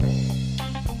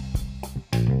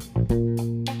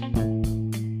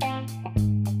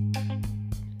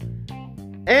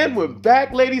And we're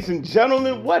back, ladies and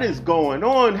gentlemen. What is going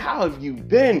on? How have you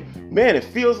been? Man, it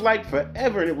feels like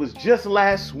forever, and it was just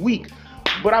last week.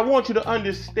 But I want you to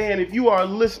understand, if you are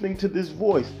listening to this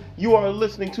voice, you are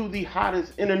listening to the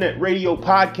hottest internet radio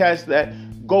podcast that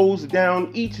goes down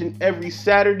each and every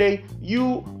Saturday.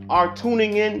 You are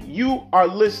tuning in. You are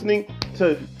listening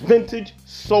to Vintage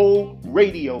Soul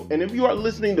Radio. And if you are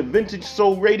listening to Vintage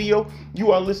Soul Radio,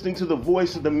 you are listening to the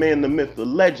voice of the man, the myth, the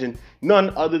legend,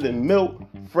 none other than Milt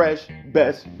Fresh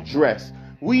Best Dress.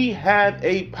 We have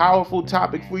a powerful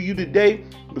topic for you today.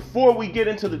 Before we get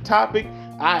into the topic,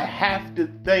 I have to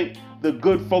thank the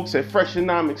good folks at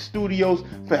Freshonomics Studios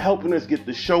for helping us get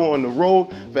the show on the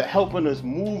road, for helping us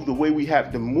move the way we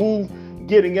have to move,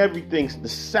 getting everything, the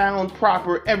sound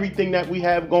proper, everything that we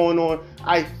have going on.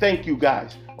 I thank you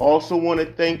guys. I also want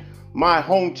to thank my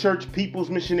home church, People's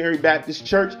Missionary Baptist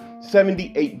Church,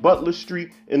 78 Butler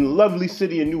Street in the lovely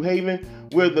city of New Haven,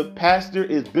 where the pastor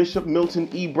is Bishop Milton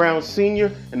E. Brown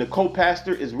Sr. and the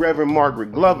co-pastor is Reverend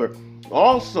Margaret Glover.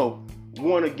 Also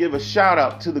want to give a shout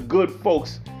out to the good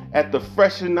folks at the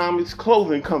Freshonomics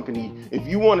Clothing Company. If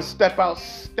you want to step out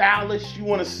stylish, you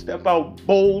want to step out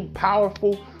bold,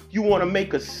 powerful, you want to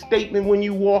make a statement when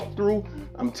you walk through,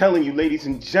 I'm telling you, ladies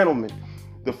and gentlemen,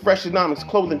 the Freshonomics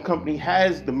Clothing Company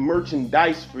has the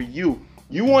merchandise for you.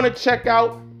 You want to check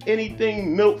out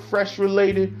anything Milt Fresh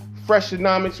related,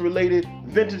 Freshonomics related,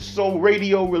 Vintage Soul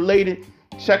Radio related,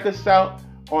 check us out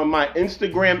on my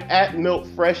Instagram at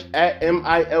MiltFresh, at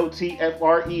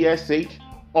MiltFresh.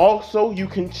 Also, you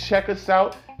can check us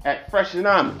out at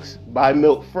Freshonomics by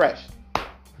Milt Fresh.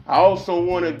 I also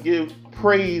want to give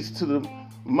praise to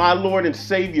my Lord and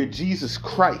Savior, Jesus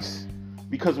Christ,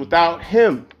 because without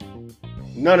him,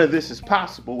 none of this is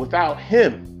possible. Without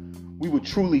him, we would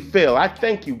truly fail. I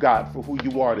thank you, God, for who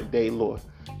you are today, Lord,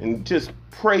 and just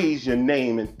praise your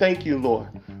name. And thank you, Lord,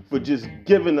 for just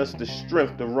giving us the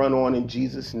strength to run on in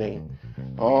Jesus' name.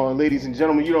 Oh, ladies and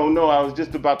gentlemen, you don't know, I was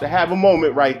just about to have a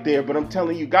moment right there, but I'm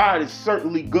telling you, God is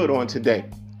certainly good on today.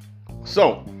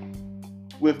 So,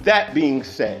 with that being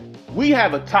said, we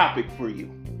have a topic for you.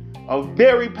 A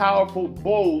very powerful,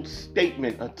 bold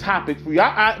statement, a topic for you.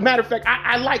 Matter of fact,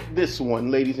 I like this one,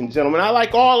 ladies and gentlemen. I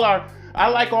like all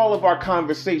of our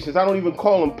conversations. I don't even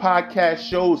call them podcast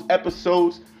shows,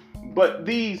 episodes, but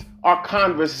these are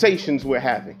conversations we're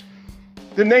having.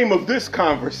 The name of this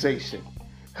conversation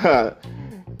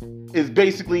is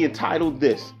basically entitled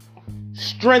this: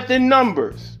 Strength in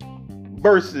Numbers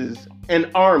versus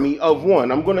an Army of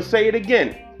One. I'm going to say it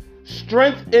again.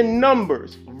 Strength in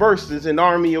numbers versus an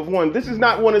army of one. This is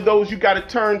not one of those you got to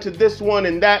turn to this one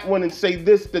and that one and say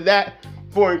this to that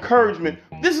for encouragement.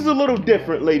 This is a little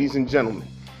different, ladies and gentlemen.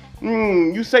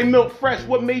 You say, Milt Fresh,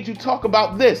 what made you talk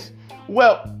about this?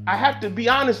 Well, I have to be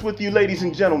honest with you, ladies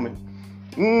and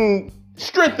gentlemen.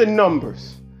 Strength in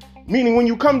numbers, meaning when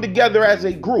you come together as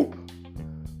a group,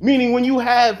 meaning when you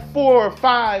have 4 or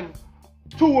 5,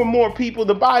 2 or more people.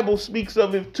 The Bible speaks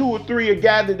of if 2 or 3 are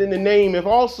gathered in the name. It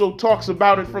also talks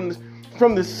about it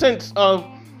from the sense of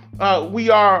we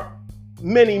are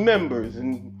many members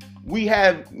and we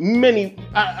have many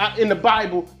in the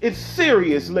Bible. It's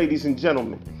serious, ladies and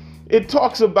gentlemen. It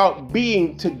talks about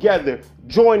being together,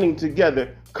 joining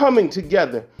together, coming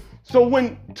together. So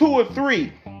when 2 or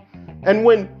 3 and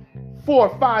when 4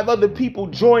 or 5 other people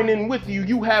join in with you,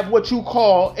 you have what you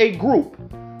call a group.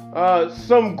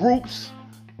 Some groups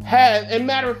have, and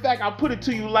matter of fact, I'll put it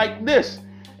to you like this,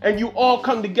 and you all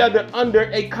come together under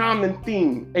a common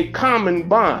theme, a common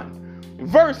bond,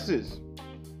 versus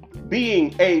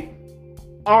being a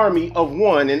army of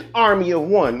one, an army of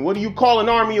one. What do you call an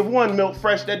army of one, Milt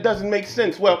Fresh? That doesn't make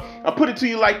sense. Well, I'll put it to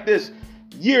you like this.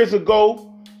 Years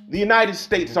ago, the United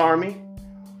States Army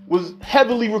was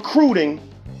heavily recruiting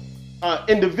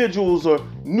individuals or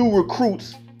new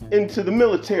recruits into the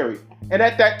military. And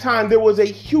at that time, there was a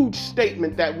huge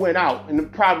statement that went out in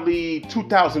probably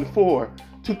 2004,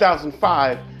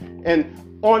 2005.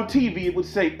 And on TV, it would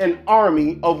say an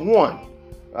army of one.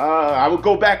 I would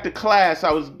go back to class.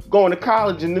 I was going to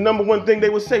college. And the number one thing they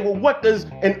would say, well, what does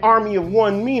an army of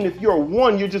one mean? If you're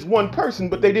one, you're just one person.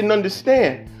 But they didn't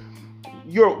understand.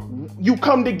 You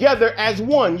come together as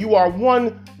one. You are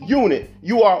one unit.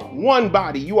 You are one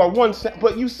body. You are one.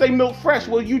 But you say Milt Fresh.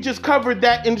 Well, you just covered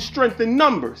that in strength in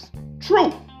numbers.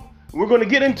 True. We're going to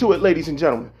get into it, ladies and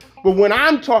gentlemen. But when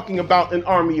I'm talking about an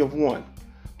army of one,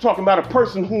 I'm talking about a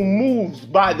person who moves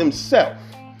by themselves.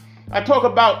 I talk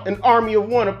about an army of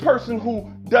one, a person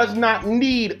who does not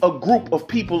need a group of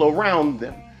people around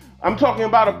them. I'm talking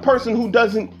about a person who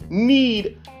doesn't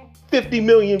need 50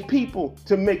 million people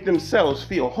to make themselves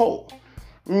feel whole.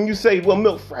 And you say, well,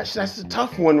 Milt Fresh, that's a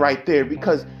tough one right there,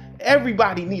 because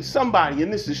everybody needs somebody,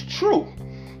 and this is true.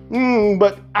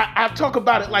 But I talk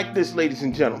about it like this, ladies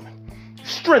and gentlemen.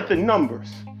 Strength in numbers.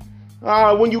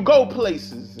 When you go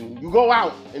places and you go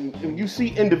out and you see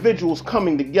individuals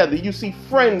coming together, you see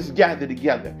friends gather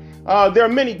together. There are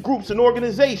many groups and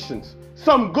organizations,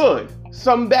 some good,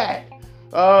 some bad,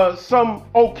 some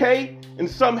okay, and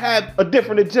some have a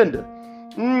different agenda.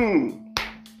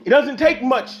 It doesn't take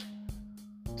much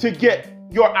to get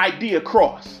your idea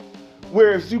across.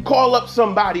 Whereas you call up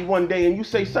somebody one day and you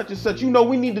say such and such,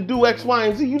 we need to do X, Y,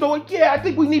 and Z. You know what? Yeah, I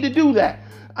think we need to do that.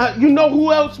 You know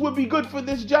who else would be good for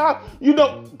this job?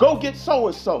 Go get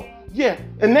so-and-so. Yeah,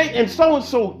 and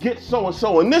so-and-so gets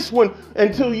so-and-so. And this one,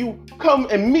 until you come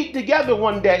and meet together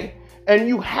one day and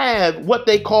you have what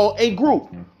they call a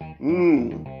group.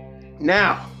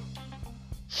 Now,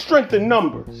 strength in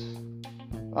numbers.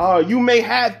 You may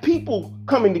have people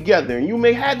coming together, and you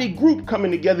may have a group coming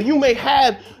together. You may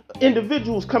have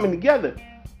individuals coming together.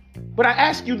 But I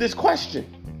ask you this question.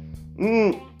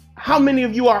 How many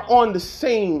of you are on the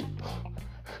same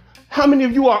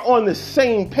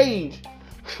page?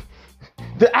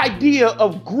 The idea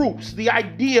of groups, the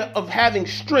idea of having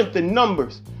strength in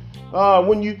numbers.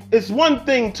 It's one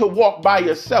thing to walk by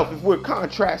yourself. If we're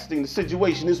contrasting the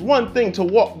situation, it's one thing to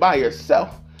walk by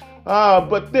yourself.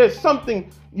 But there's something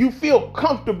you feel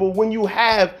comfortable when you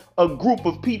have a group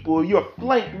of people. You're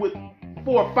flanked with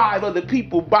 4 or 5 other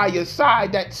people by your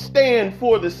side that stand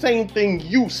for the same thing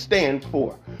you stand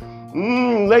for.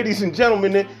 Ladies and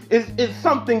gentlemen, it's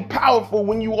something powerful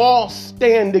when you all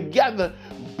stand together,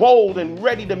 bold and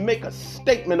ready to make a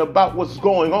statement about what's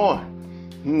going on.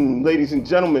 Ladies and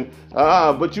gentlemen,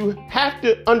 but you have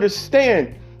to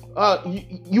understand,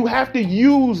 you have to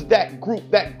use that group.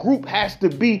 That group has to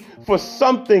be for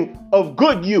something of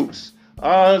good use.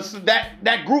 So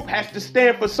that group has to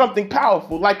stand for something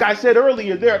powerful. Like I said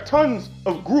earlier, there are tons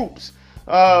of groups.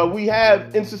 We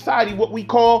have in society what we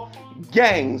call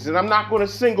gangs, and I'm not going to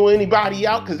single anybody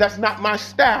out because that's not my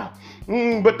style.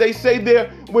 But they say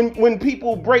when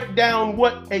people break down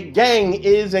what a gang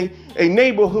is, a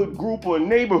neighborhood group or a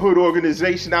neighborhood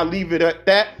organization, I'll leave it at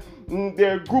that.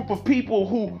 They're a group of people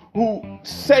who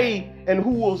say and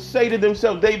who will say to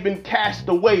themselves they've been cast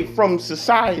away from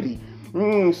society.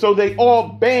 So they all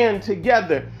band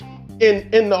together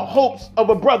in the hopes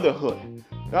of a brotherhood.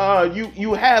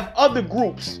 You have other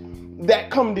groups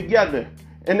that come together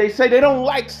and they say they don't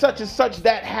like such and such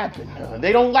that happened.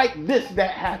 They don't like this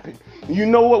that happened. You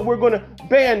know what? We're going to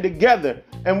band together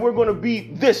and we're going to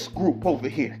be this group over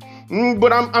here.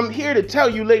 But I'm here to tell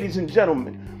you, ladies and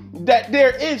gentlemen, that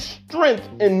there is strength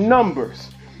in numbers.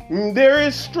 There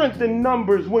is strength in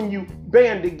numbers when you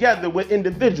band together with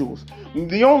individuals.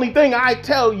 The only thing I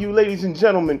tell you, ladies and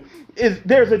gentlemen, is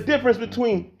there's a difference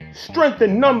between strength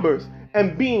in numbers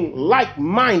and being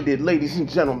like-minded, ladies and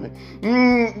gentlemen.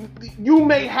 You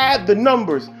may have the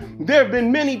numbers. There have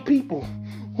been many people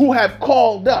who have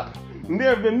called up.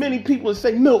 There have been many people that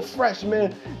say, Milk Fresh,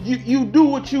 man, you do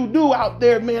what you do out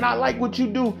there, man. I like what you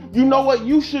do. You know what?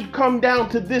 You should come down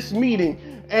to this meeting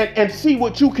and see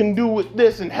what you can do with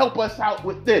this and help us out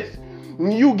with this.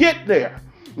 You get there.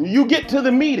 You get to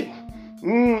the meeting.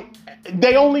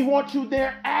 They only want you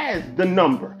there as the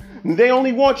number. They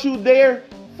only want you there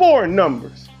for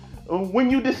numbers. When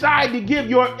you decide to give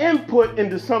your input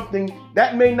into something,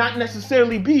 that may not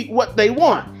necessarily be what they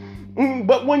want.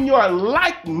 But when you're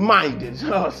like-minded,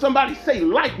 somebody say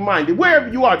like-minded, wherever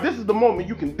you are, this is the moment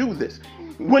you can do this.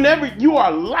 Whenever you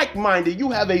are like-minded,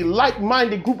 you have a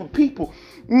like-minded group of people.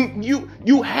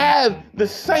 You have the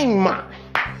same mind.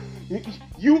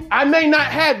 I may not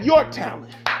have your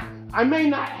talent. I may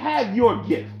not have your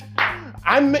gift.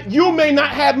 You may not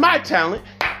have my talent.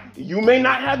 You may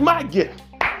not have my gift.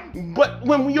 But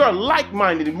when we are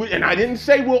like-minded, and I didn't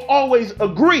say we'll always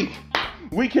agree.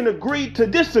 We can agree to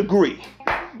disagree.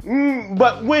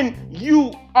 But when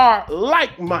you are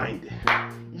like-minded,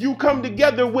 you come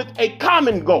together with a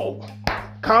common goal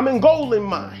in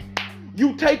mind.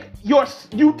 You take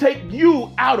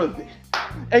you out of it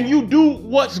and you do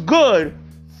what's good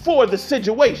for the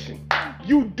situation.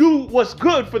 You do what's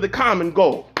good for the common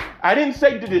goal. I didn't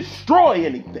say to destroy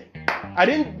anything. I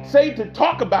didn't say to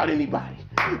talk about anybody.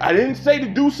 I didn't say to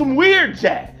do some weird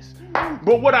jazz.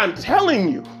 But what I'm telling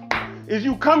you is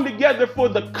you come together for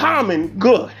the common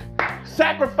good,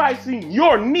 sacrificing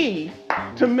your need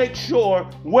to make sure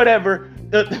whatever,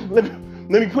 let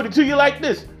me put it to you like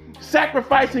this,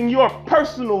 sacrificing your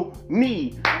personal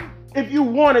need. If you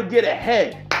want to get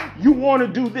ahead, you want to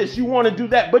do this, you want to do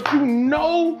that, but you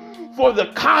know for the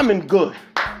common good,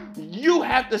 you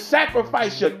have to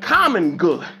sacrifice your common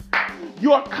good,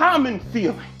 your common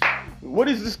feeling, What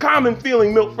is this common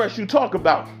feeling, Milk Fresh, you talk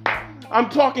about? I'm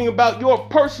talking about your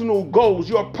personal goals,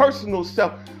 your personal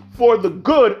self for the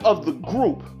good of the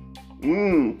group.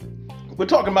 We're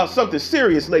talking about something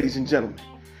serious, ladies and gentlemen.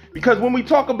 Because when we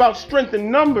talk about strength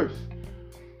in numbers,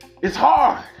 it's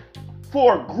hard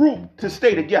for a group to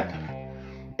stay together.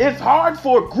 It's hard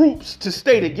for groups to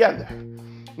stay together.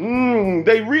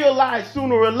 They realize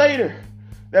sooner or later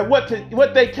that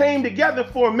what they came together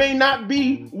for may not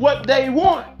be what they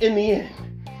want in the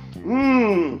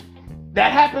end.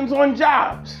 That happens on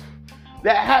jobs.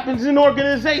 That happens in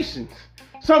organizations.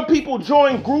 Some people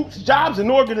join groups, jobs,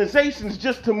 and organizations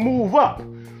just to move up.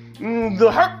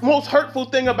 The most hurtful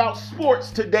thing about sports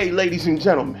today, ladies and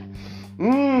gentlemen,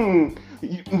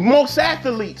 most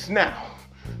athletes now,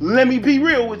 let me be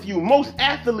real with you, most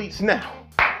athletes now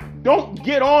don't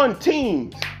get on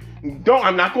teams.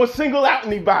 I'm not going to single out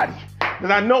anybody, because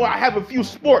I know I have a few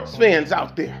sports fans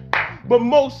out there. But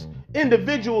most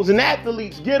individuals and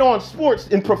athletes get on sports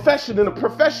in a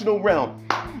professional realm,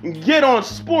 get on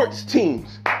sports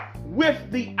teams with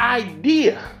the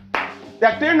idea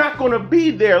that they're not going to be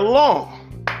there long.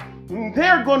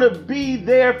 They're going to be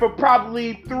there for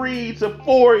probably 3 to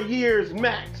 4 years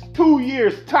max, 2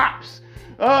 years tops.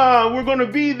 We're going to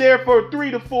be there for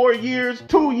 3 to 4 years,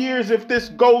 2 years if this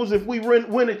goes, if we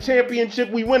win a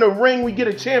championship, we win a ring, we get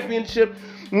a championship,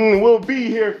 we'll be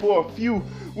here for a few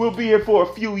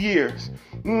years.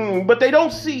 But they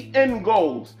don't see end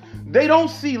goals. They don't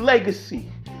see legacy.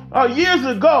 Years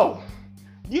ago,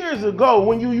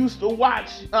 when you used to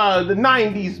watch the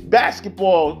 90s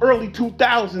basketball, early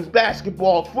 2000s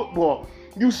basketball, football,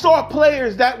 you saw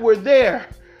players that were there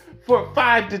for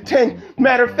 5 to 10,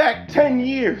 matter of fact, 10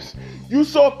 years. You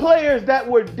saw players that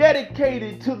were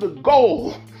dedicated to the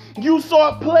goal. You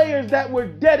saw players that were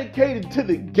dedicated to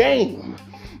the game.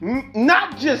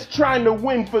 Not just trying to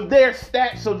win for their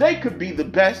stats so they could be the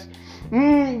best.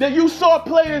 You saw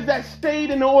players that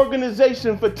stayed in the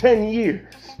organization for 10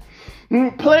 years.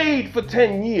 Played for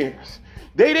 10 years.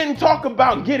 They didn't talk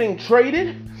about getting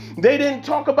traded. They didn't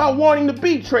talk about wanting to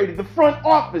be traded. The front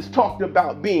office talked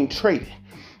about being traded.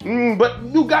 But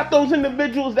you got those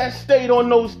individuals that stayed on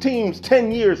those teams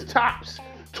 10 years tops,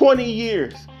 20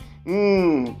 years.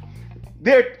 The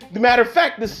matter of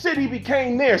fact, the city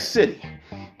became their city.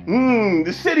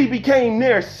 The city became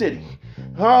their city.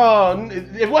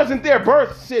 It wasn't their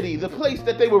birth city, the place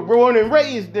that they were born and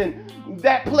raised in,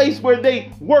 that place where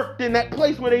they worked in, that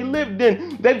place where they lived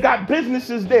in. They've got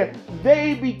businesses there.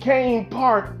 They became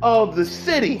part of the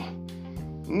city.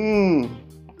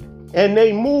 And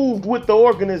they moved with the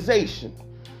organization.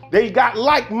 They got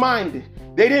like-minded.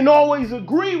 They didn't always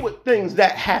agree with things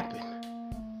that happened.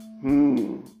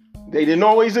 They didn't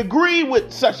always agree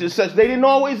with such and such. They didn't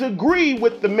always agree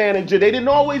with the manager. They didn't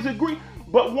always agree.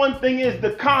 But one thing is,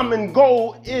 the common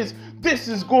goal is this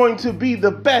is going to be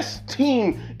the best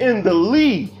team in the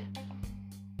league.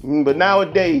 But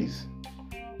nowadays,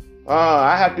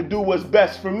 I have to do what's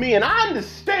best for me. And I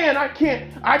understand I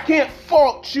can't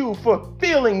fault you for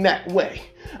feeling that way.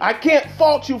 I can't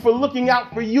fault you for looking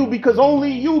out for you, because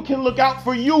only you can look out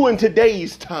for you in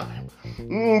today's time.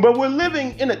 But we're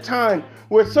living in a time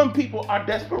where some people are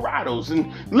desperados.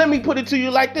 And let me put it to you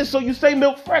like this. So you say,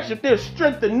 Milk Fresh, if there's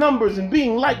strength in numbers and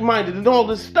being like-minded and all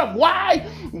this stuff, why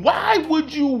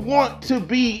would you want to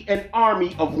be an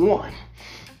army of one?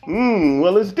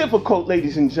 Well, it's difficult,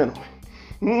 ladies and gentlemen.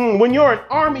 When you're an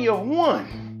army of one,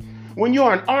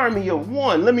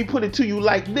 let me put it to you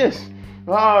like this.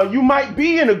 You might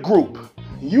be in a group,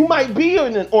 you might be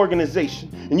in an organization,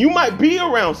 and you might be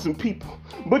around some people,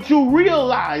 but you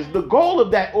realize the goal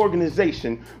of that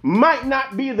organization might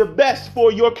not be the best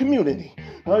for your community.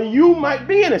 You might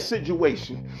be in a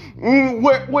situation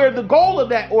where the goal of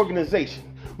that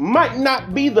organization might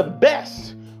not be the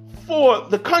best for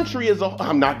the country as a whole.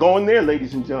 I'm not going there,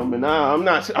 ladies and gentlemen.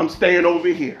 I'm staying over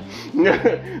here.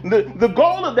 The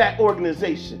goal of that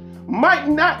organization might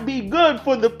not be good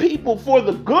for the people, for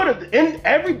the good of and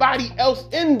everybody else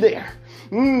in there.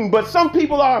 But some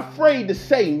people are afraid to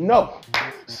say no.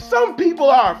 Some people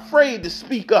are afraid to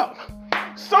speak up.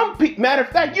 Matter of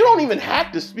fact, you don't even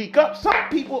have to speak up. Some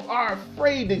people are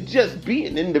afraid to just be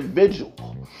an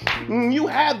individual. You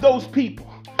have those people.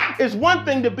 It's one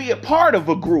thing to be a part of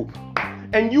a group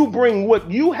and you bring what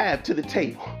you have to the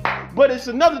table. But it's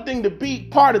another thing to be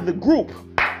part of the group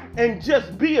and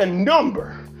just be a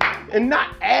number and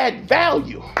not add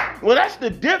value. Well, that's the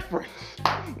difference.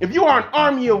 If you are an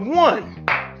army of one,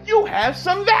 you have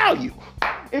some value.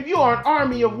 If you are an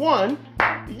army of one,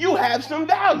 you have some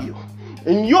value.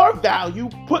 And your value,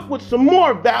 put with some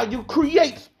more value,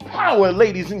 creates power,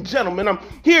 ladies and gentlemen. I'm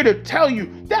here to tell you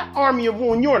that army of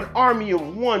one, you're an army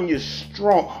of one, you're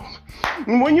strong.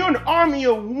 And when you're an army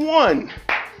of one,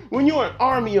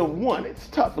 it's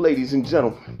tough, ladies and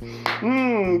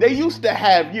gentlemen. They used to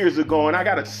have years ago, and I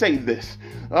gotta say this,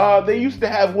 they used to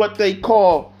have what they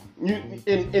call,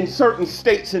 in certain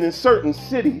states and in certain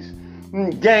cities,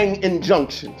 gang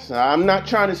injunctions. I'm not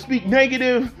trying to speak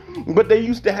negative, but they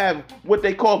used to have what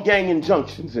they call gang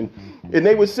injunctions. And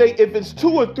they would say if it's 2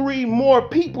 or 3 more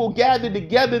people gathered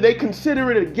together, they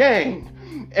consider it a gang.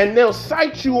 And they'll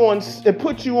cite you on and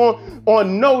put you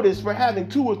on notice for having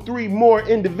 2 or 3 more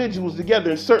individuals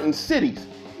together in certain cities.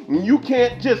 And you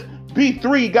can't just be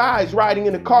 3 guys riding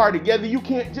in a car together. You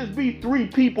can't just be 3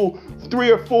 people,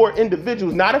 3 or 4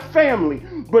 individuals, not a family,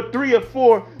 but 3 or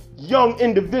 4 young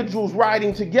individuals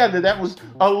riding together. That was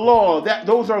a law.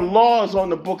 Those are laws on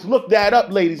the books. Look that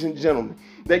up, ladies and gentlemen.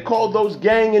 They call those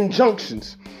gang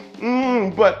injunctions.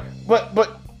 But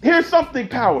here's something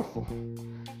powerful.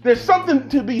 There's something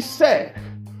to be said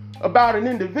about an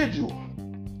individual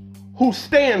who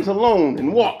stands alone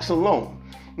and walks alone.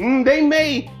 They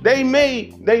may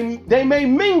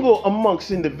mingle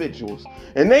amongst individuals,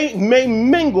 and they may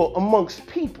mingle amongst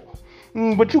people.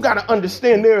 But you got to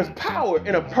understand there is power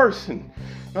in a person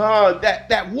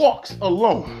that walks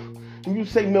alone. And you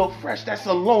say, Milk Fresh, that's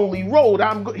a lonely road.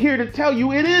 I'm here to tell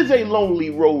you it is a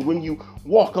lonely road when you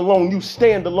walk alone, you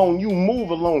stand alone, you move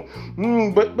alone.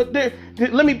 But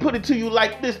let me put it to you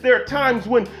like this. There are times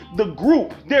when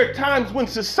there are times when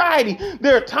society,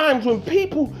 there are times when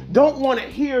people don't want to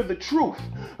hear the truth.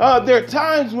 There are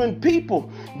times when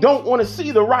people don't want to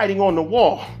see the writing on the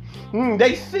wall.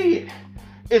 They see it.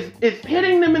 It's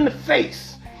hitting them in the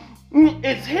face.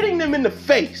 It's hitting them in the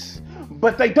face,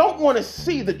 but they don't want to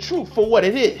see the truth for what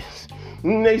it is.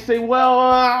 And they say, well,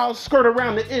 I'll skirt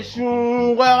around the issue.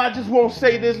 Well, I just won't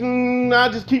say this.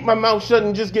 I'll just keep my mouth shut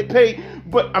and just get paid.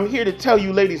 But I'm here to tell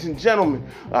you, ladies and gentlemen,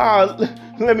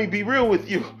 let me be real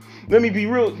with you.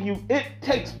 It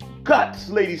takes guts,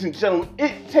 ladies and gentlemen.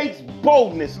 It takes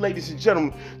boldness, ladies and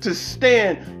gentlemen, to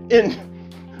stand in.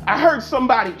 I heard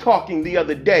somebody talking the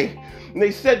other day, and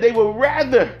they said they would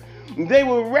rather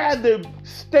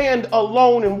stand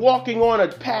alone and walking on a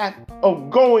path of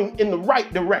going in the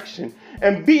right direction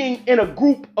and being in a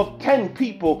group of 10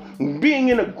 people, being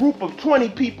in a group of 20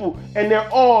 people, and they're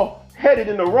all headed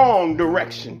in the wrong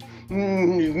direction.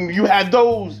 You have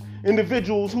those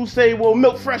individuals who say, well,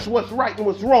 Milk Fresh, what's right and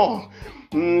what's wrong?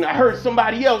 I heard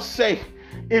somebody else say,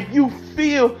 if you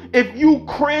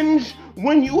cringe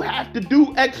when you have to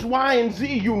do X, Y, and Z,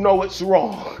 you know it's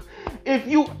wrong. If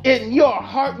you, in your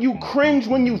heart, you cringe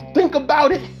when you think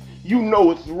about it, you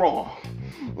know it's wrong.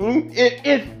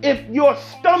 If your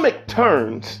stomach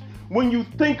turns when you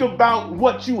think about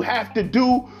what you have to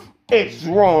do, it's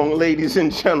wrong, ladies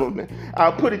and gentlemen.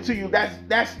 I'll put it to you,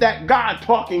 that's that God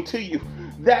talking to you.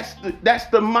 That's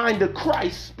the mind of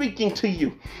Christ speaking to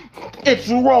you. It's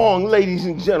wrong, ladies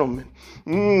and gentlemen.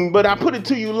 But I put it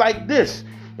to you like this.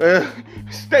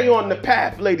 Stay on the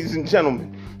path, ladies and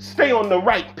gentlemen. Stay on the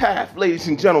right path, ladies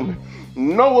and gentlemen.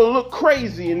 Noah looked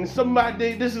crazy, and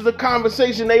this is a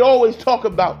conversation they always talk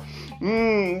about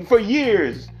for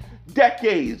years,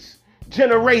 decades,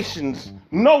 generations.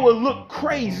 Noah looked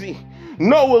crazy.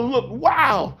 Noah looked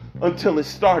wild until it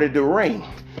started to rain.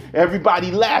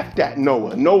 Everybody laughed at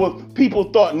Noah.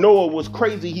 People thought Noah was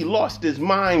crazy. He lost his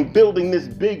mind building this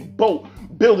big boat,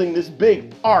 building this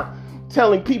big ark,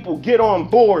 telling people get on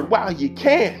board while you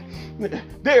can.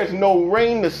 There's no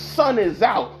rain. The sun is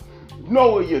out.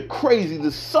 Noah, you're crazy.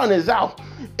 The sun is out.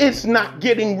 It's not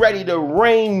getting ready to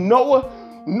rain. Noah,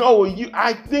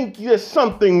 I think there's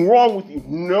something wrong with you.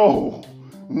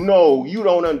 No, you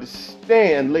don't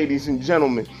understand, ladies and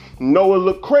gentlemen. Noah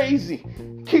looked crazy.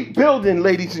 Keep building,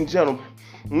 ladies and gentlemen.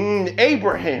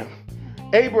 Abraham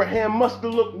must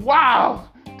have looked wild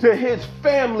to his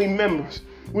family members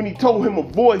when he told him a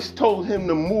voice told him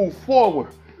to move forward.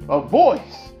 A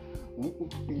voice.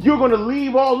 You're going to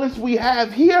leave all this we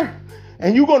have here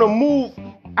and you're going to move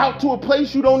out to a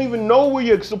place you don't even know where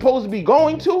you're supposed to be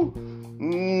going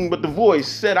to? But the voice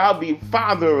said, I'll be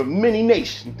father of many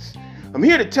nations. I'm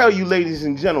here to tell you, ladies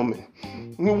and gentlemen,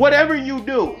 whatever you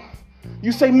do,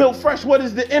 you say, Milk Fresh, what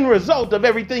is the end result of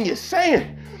everything you're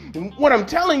saying? What I'm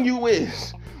telling you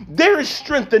is there is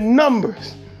strength in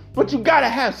numbers, but you got to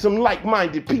have some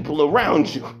like-minded people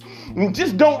around you.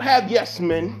 Just don't have yes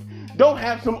men. Don't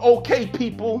have some okay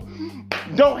people.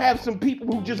 Don't have some people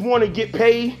who just want to get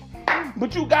paid.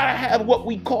 But you got to have what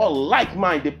we call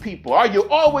like-minded people. Are you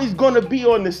always going to be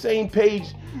on the same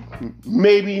page?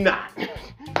 Maybe not.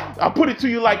 I'll put it to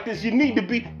you like this. You need to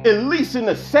be at least in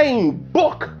the same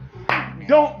book.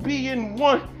 Don't be in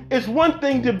one. It's one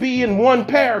thing to be in one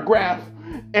paragraph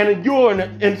and you're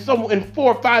and 4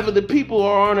 or 5 of the people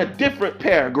are on a different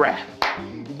paragraph.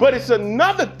 But it's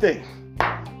another thing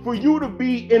for you to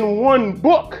be in one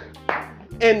book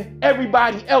and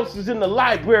everybody else is in the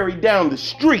library down the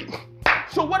street.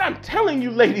 So what I'm telling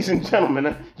you, ladies and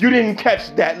gentlemen, you didn't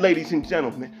catch that, ladies and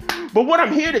gentlemen. But what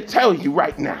I'm here to tell you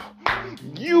right now,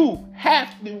 you have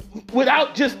to,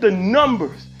 without just the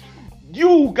numbers,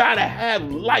 you gotta have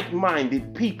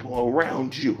like-minded people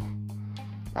around you.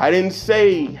 I didn't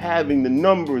say having the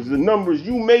numbers. The numbers,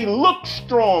 you may look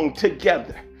strong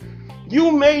together.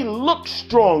 You may look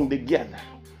strong together.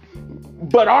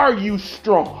 But are you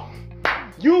strong?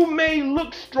 You may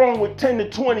look strong with 10 to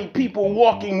 20 people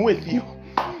walking with you.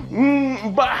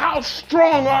 But how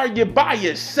strong are you by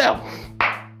yourself?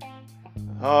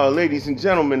 Ladies and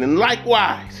gentlemen, and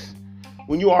likewise,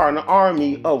 when you are an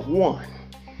army of one,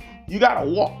 you gotta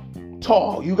walk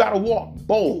tall. You gotta walk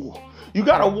bold. You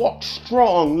gotta walk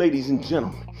strong, ladies and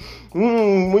gentlemen.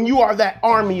 When you are that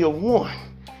army of one,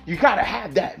 you gotta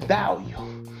have that value.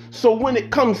 So when it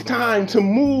comes time to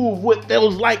move with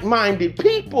those like-minded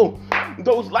people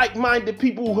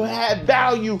who have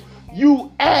value,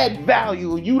 you add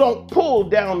value. You don't pull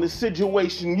down the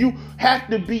situation. You have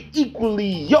to be equally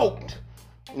yoked.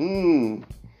 It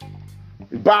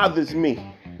bothers me.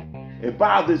 It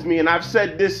bothers me, and I've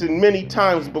said this many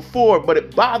times before, but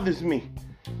it bothers me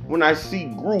when I see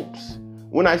groups,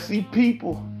 when I see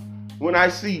people, when I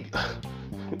see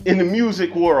in the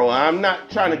music world. I'm not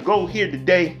trying to go here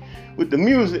today with the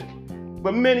music,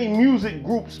 but many music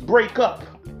groups break up,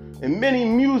 and many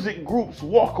music groups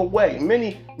walk away.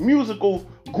 Many musical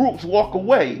groups walk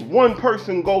away. One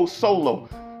person goes solo,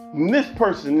 and this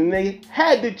person, and they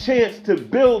had the chance to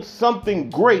build something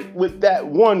great with that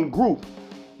one group.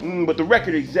 But the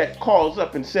record exec calls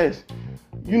up and says,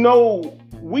 you know,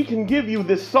 we can give you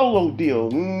this solo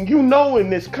deal. You know,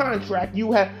 in this contract,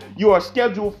 you are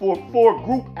scheduled for 4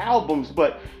 group albums,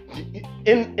 but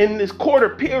in this quarter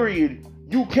period,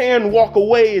 you can walk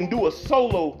away and do a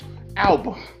solo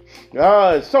album.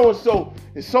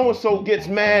 So-and-so gets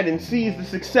mad and sees the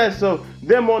success of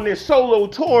them on their solo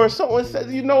tour. And someone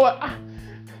says, you know what?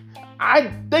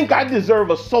 I think I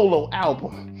deserve a solo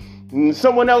album. And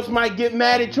someone else might get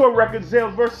mad at your record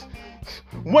sales versus.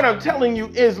 What I'm telling you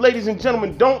is, ladies and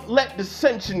gentlemen, don't let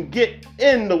dissension get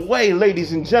in the way,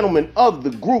 ladies and gentlemen, of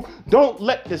the group. Don't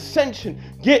let dissension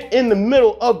get in the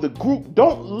middle of the group.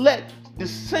 Don't let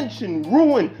dissension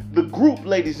ruin the group,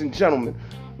 ladies and gentlemen.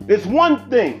 It's one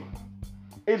thing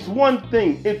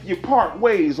if you part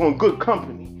ways on good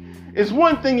company. It's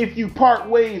one thing if you part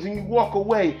ways and you walk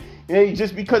away,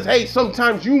 just because, hey,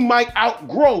 sometimes you might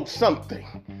outgrow something.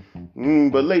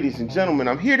 But ladies and gentlemen,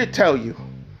 I'm here to tell you,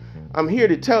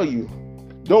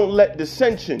 don't let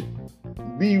dissension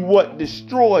be what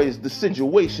destroys the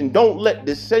situation. Don't let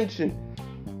dissension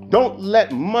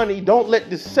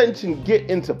get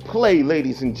into play,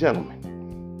 ladies and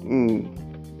gentlemen.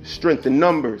 Strength in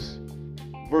numbers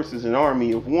versus an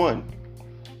army of one.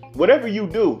 Whatever you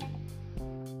do,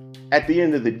 at the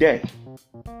end of the day,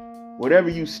 whatever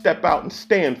you step out and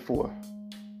stand for,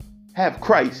 have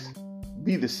Christ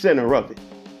be the center of it.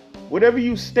 Whatever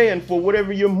you stand for,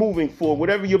 whatever you're moving for,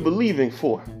 whatever you're believing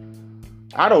for,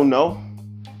 I don't know.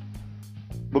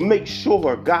 But make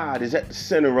sure God is at the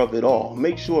center of it all.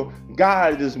 Make sure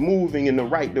God is moving in the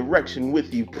right direction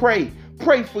with you. Pray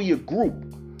for your group.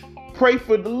 Pray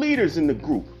for the leaders in the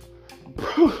group.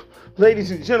 Ladies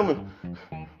and gentlemen,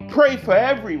 pray for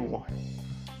everyone.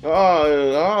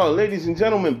 Ladies and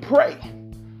gentlemen, pray.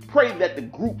 Pray that the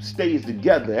group stays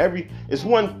together. It's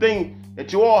one thing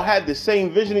that you all have the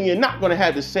same vision, and you're not going to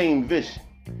have the same vision.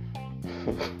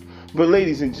 But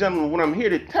ladies and gentlemen, what I'm here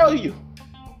to tell you,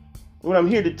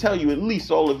 at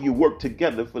least all of you work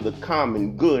together for the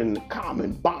common good and the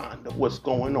common bond of what's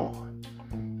going on.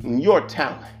 And your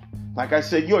talent, like I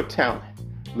said, your talent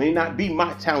may not be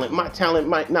my talent. My talent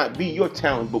might not be your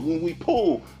talent. But when we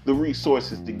pull the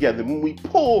resources together, when we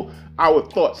pull our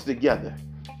thoughts together,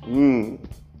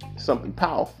 something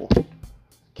powerful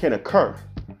can occur.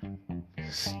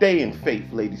 Stay in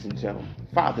faith, ladies and gentlemen.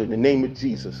 Father, in the name of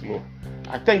Jesus, Lord,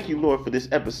 I thank you, Lord, for this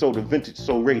episode of Vintage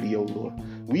Soul Radio, Lord.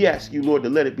 We ask you, Lord, to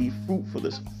let it be fruit for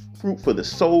the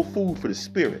soul, food for the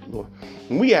spirit, Lord.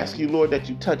 And we ask you, Lord, that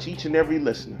you touch each and every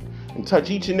listener and touch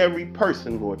each and every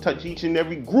person, Lord. Touch each and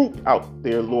every group out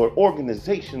there, Lord,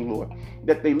 organization, Lord,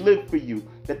 that they live for you,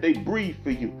 that they breathe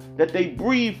for you, that they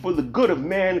breathe for the good of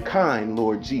mankind,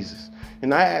 Lord Jesus.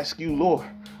 And I ask you, Lord,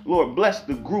 bless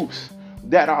the groups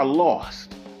that are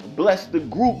lost. Bless the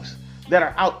groups that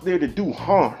are out there to do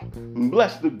harm.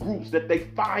 Bless the groups that they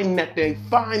find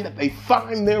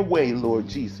their way, Lord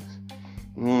Jesus.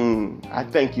 I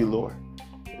thank you, Lord.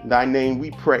 In thy name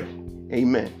we pray.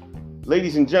 Amen.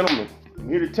 Ladies and gentlemen, I'm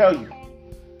here to tell you,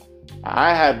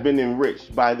 I have been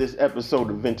enriched by this episode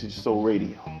of Vintage Soul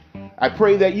Radio. I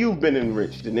pray that you've been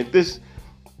enriched. And if this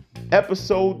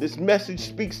episode, this message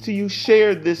speaks to you,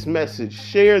 share this message,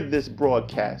 share this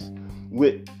broadcast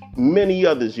with many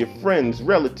others, your friends,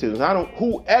 relatives,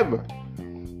 whoever.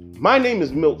 My name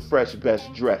is Milk Fresh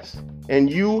Best Dressed, and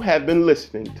you have been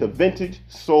listening to Vintage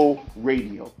Soul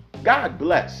Radio. God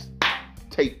bless.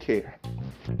 Take care.